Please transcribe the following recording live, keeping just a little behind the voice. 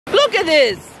Look at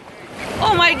this.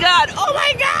 Oh my God. Oh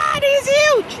my God. He's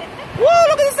huge. Whoa,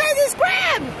 look at the size of this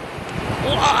crab.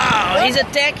 Wow, he's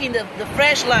attacking the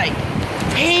flashlight.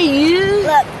 Hey, you.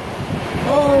 Look.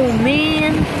 Oh,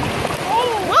 man.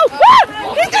 Oh, whoa.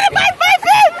 He's going to bite my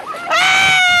feet.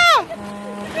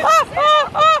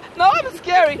 No, I'm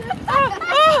scary.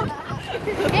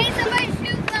 Hey, somebody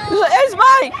shoot them. It's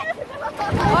mine.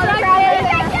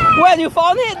 Well, you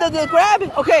found it, the crab?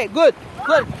 Okay, good.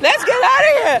 Good. Let's get out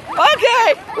of here.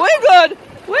 Okay, we're good.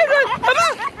 We're good. Come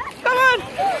on. Come on.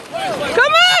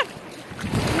 Come on.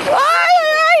 Why?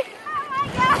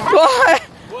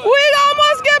 We'd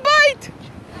almost get bite.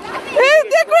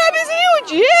 The crab is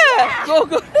huge. Yeah. Go,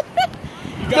 go.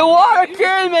 The water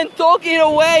came and took it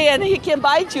away, and he can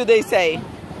bite you, they say.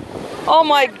 Oh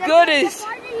my goodness.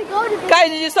 Guys,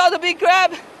 did you saw the big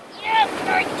crab? Yes,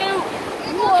 I do.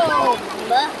 Whoa.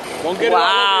 Don't get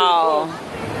wow.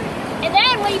 And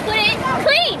then when you put it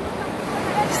clean.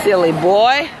 Silly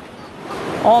boy.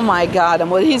 Oh my God,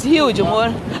 Amor, he's huge,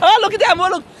 Amor. Oh, look at that,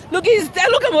 Amor. Look at his,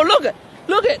 look, Amor, look at.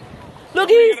 Look at. Look,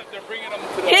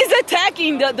 he's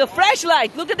attacking the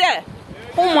flashlight. Look at that.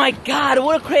 Oh my God,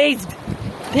 what a crazy.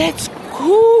 That's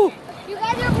cool. You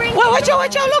guys are bringing. Well, watch out,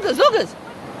 look at.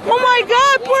 Oh my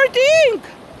God, poor thing.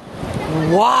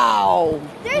 Wow.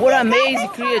 What an amazing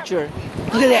creature.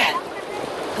 Look at that.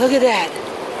 Look at that.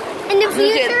 In the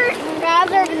future,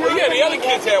 rather than. Yeah, the other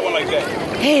kids had one like that.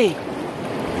 Hey.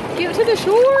 Give it to the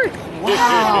shore.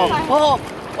 Wow. Oh,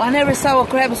 I never saw a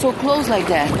crab so close like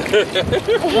that.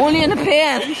 Only in the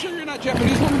pan. Are you sure you're not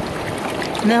Japanese woman?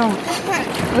 No.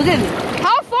 Look at it.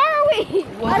 How far are we?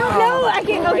 Wow. I don't know. I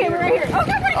can't. Okay, we're right here.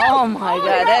 Okay, right now. Oh my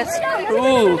God, that's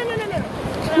cool. No.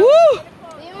 Woo!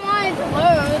 We wanted to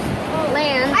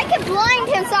land. I can blind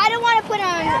him, so I don't want to put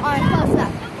on close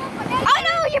up. Oh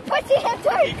no, your pussy hit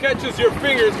too. He catches your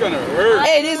finger, it's gonna hurt.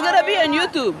 Hey, this is gonna be on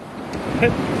YouTube.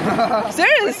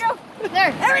 Serious?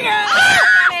 There we go.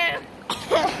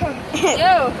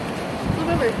 Yo, move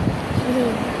over.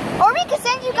 Or we can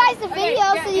send you guys the video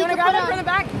so you can put it from the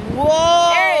back.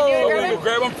 Whoa! We'll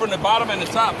grab him from the bottom and the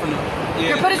top. From the,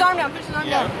 Here, put his arm down. Put his arm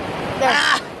down.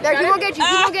 There, he won't get you.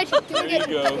 He won't get you. He won't get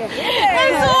you. There you go.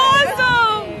 That's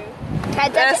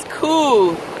awesome! That's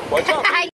cool. Watch out.